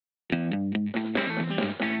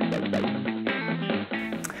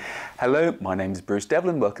Hello, my name is Bruce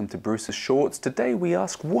Devlin. Welcome to Bruce's Shorts. Today we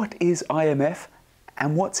ask, what is IMF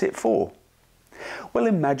and what's it for? Well,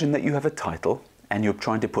 imagine that you have a title and you're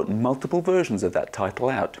trying to put multiple versions of that title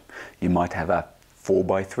out. You might have a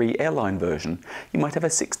 4:3 airline version. You might have a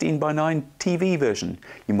 16:9 TV version.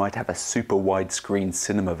 You might have a super widescreen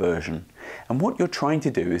cinema version. And what you're trying to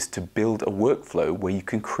do is to build a workflow where you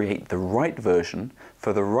can create the right version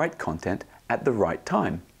for the right content at the right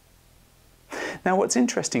time. Now, what's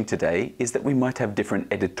interesting today is that we might have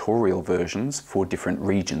different editorial versions for different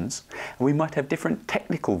regions, and we might have different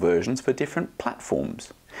technical versions for different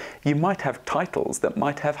platforms. You might have titles that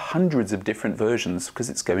might have hundreds of different versions because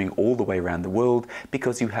it's going all the way around the world,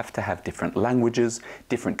 because you have to have different languages,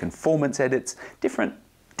 different conformance edits, different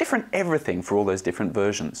everything for all those different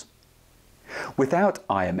versions. Without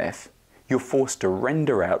IMF, you're forced to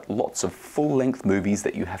render out lots of full-length movies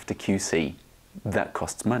that you have to QC. That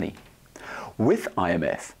costs money. With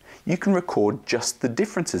IMF, you can record just the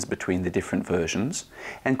differences between the different versions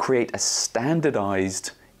and create a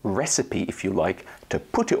standardized recipe, if you like, to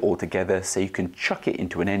put it all together so you can chuck it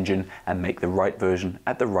into an engine and make the right version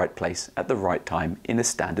at the right place at the right time in a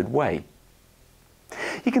standard way.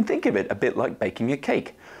 You can think of it a bit like baking a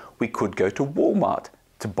cake. We could go to Walmart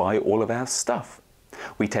to buy all of our stuff.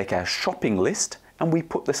 We take our shopping list and we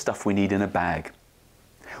put the stuff we need in a bag.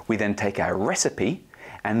 We then take our recipe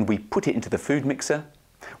and we put it into the food mixer.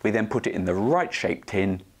 We then put it in the right shaped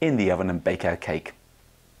tin in the oven and bake our cake.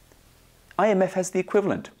 IMF has the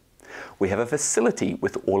equivalent. We have a facility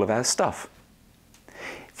with all of our stuff.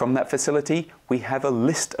 From that facility, we have a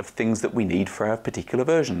list of things that we need for our particular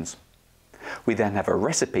versions. We then have a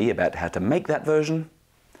recipe about how to make that version.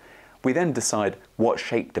 We then decide what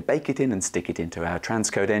shape to bake it in and stick it into our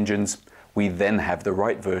transcode engines. We then have the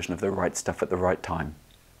right version of the right stuff at the right time.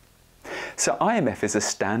 So IMF is a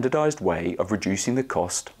standardized way of reducing the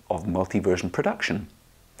cost of multi-version production.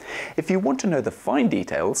 If you want to know the fine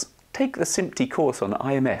details, take the SMPTE course on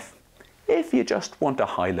IMF. If you just want a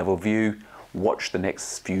high-level view, watch the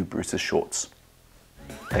next few Bruce's Shorts.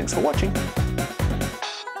 Thanks for watching.